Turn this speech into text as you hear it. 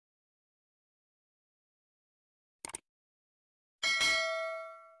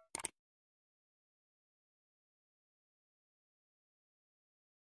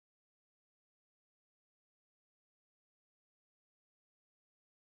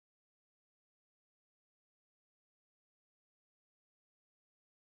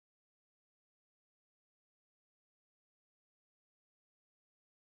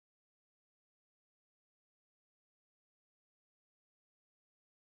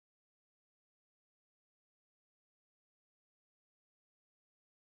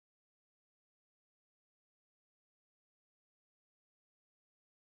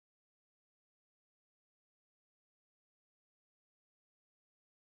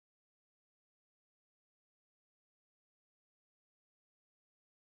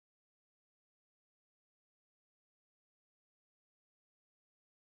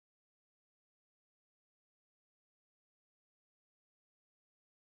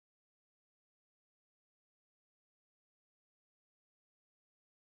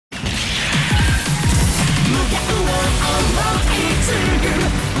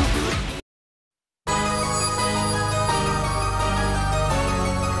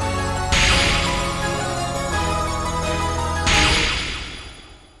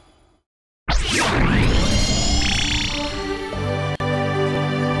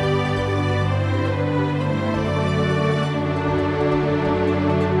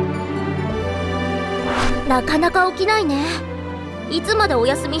なかなか起きないね。いつまでお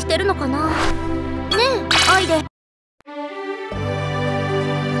休みしてるのかな。ねえアイデ。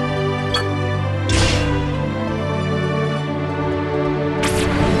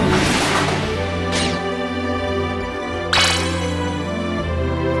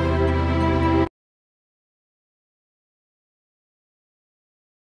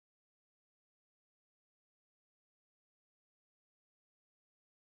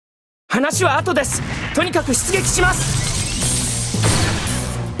話は後です。とにかく出撃します。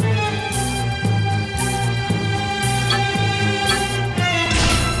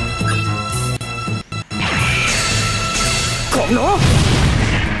この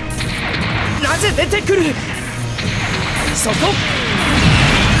なぜ出てくる。そこ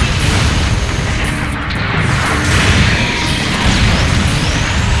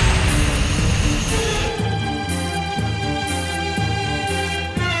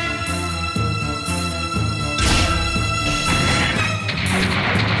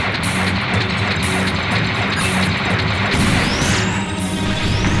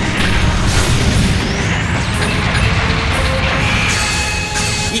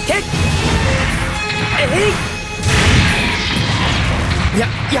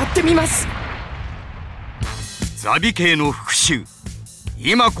やってみます。ザビ系の復讐、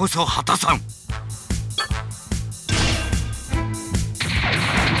今こそ果たさん。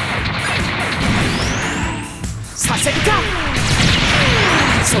させるか。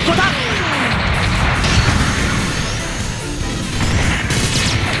そこだ。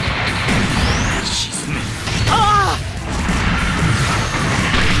沈め。あ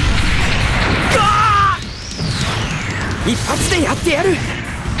あ、一発でやってやる。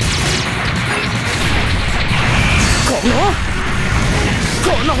こ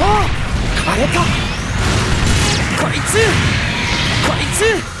のあれか。こいつ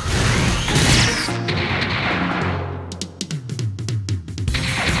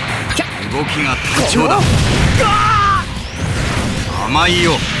動きが単調だ。甘い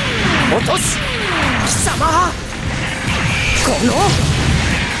よ。落とす貴様。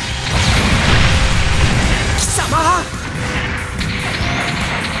貴様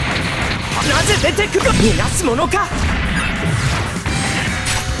なぜ出てくる。逃がすものか。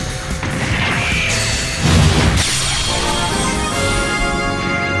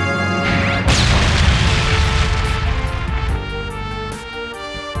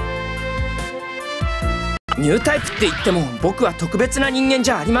ニュータイプって言っても僕は特別な人間じ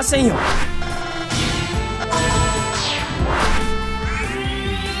ゃありませんよ。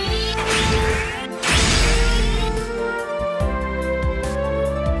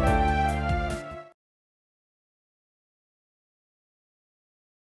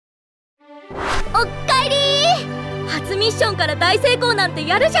おっかえりー。初ミッションから大成功なんて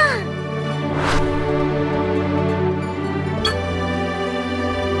やるじゃん。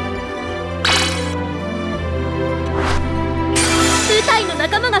部隊の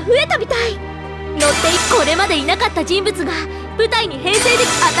仲間が増えたみたい。乗ってこれまでいなかった人物が部隊に編成でき、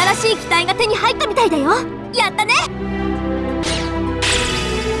新しい機体が手に入ったみたいだよ。やったね。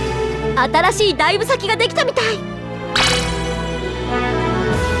新しいダイブ先ができたみたい。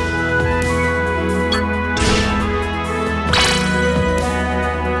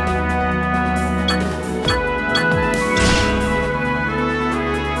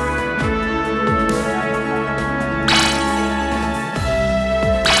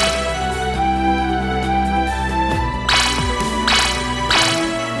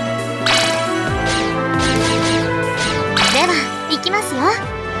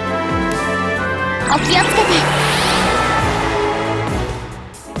お気をつけて。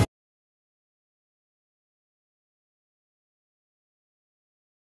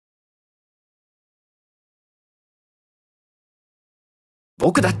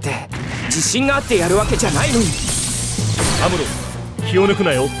僕だって自信があってやるわけじゃないのに。アムロ、気を抜く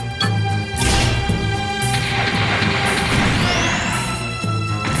なよ。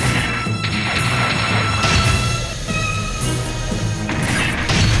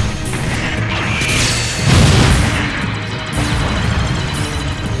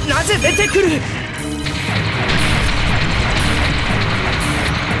なぜ出てくる。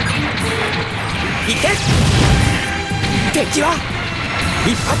いけ。敵は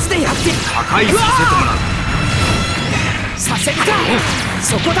一発でやって破壊させてもらう。させるか。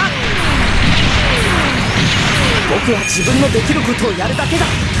そこだ。僕は自分のできることをやるだけだ。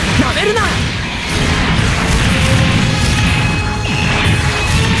なめるな。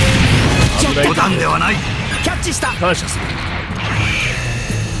冗談ではない。キャッチした。感謝する。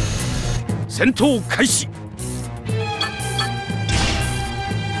戦闘開始。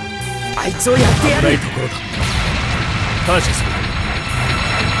あいつをやってやる。ないところだ。感謝する。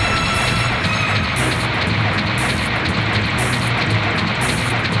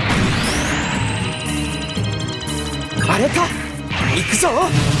あれか、行くぞ。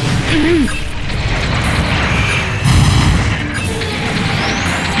危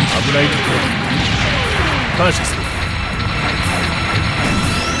ないところだ。感謝する。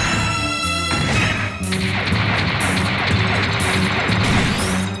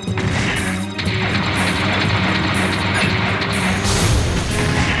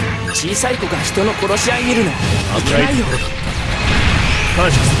小さい子が人の殺し合い見るのいけないよ。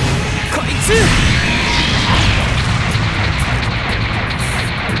感謝する。こいつ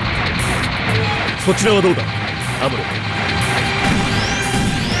そちらはどうだ、アムロ。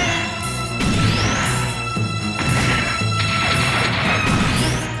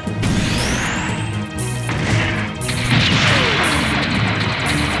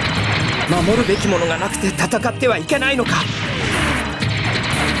守るべきものがなくて戦ってはいけないのか。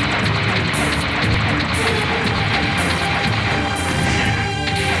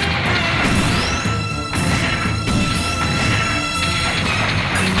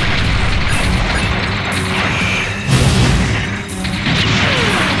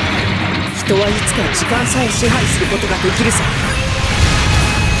人はいつか時間さえ支配することができるさ。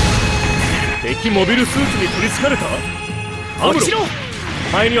敵モビルスーツに取りつかれた。アムロ、もちろん。お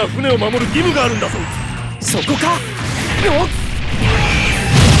前には船を守る義務があるんだぞ。そこか。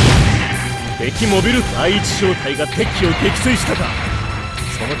敵モビル第一小隊が敵機を撃墜したか。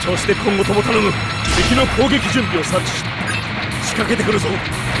その調子で今後とも頼む。敵の攻撃準備を察知し仕掛けてくるぞ。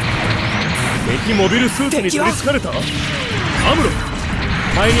敵モビルスーツに取りつかれた。アムロ、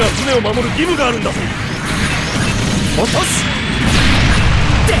お前には船を守る義務があるんだぞ。落とす。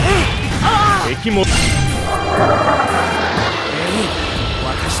で、敵も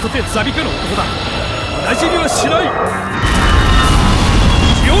私とてザビ家の男だ。同じにはしない。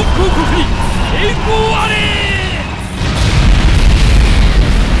ジオン公国に栄光あれ。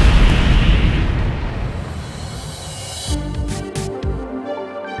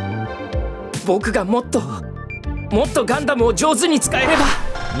僕がもっとガンダムを上手に使えれば。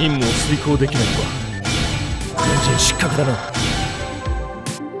任務を遂行できないのは全然失格だな。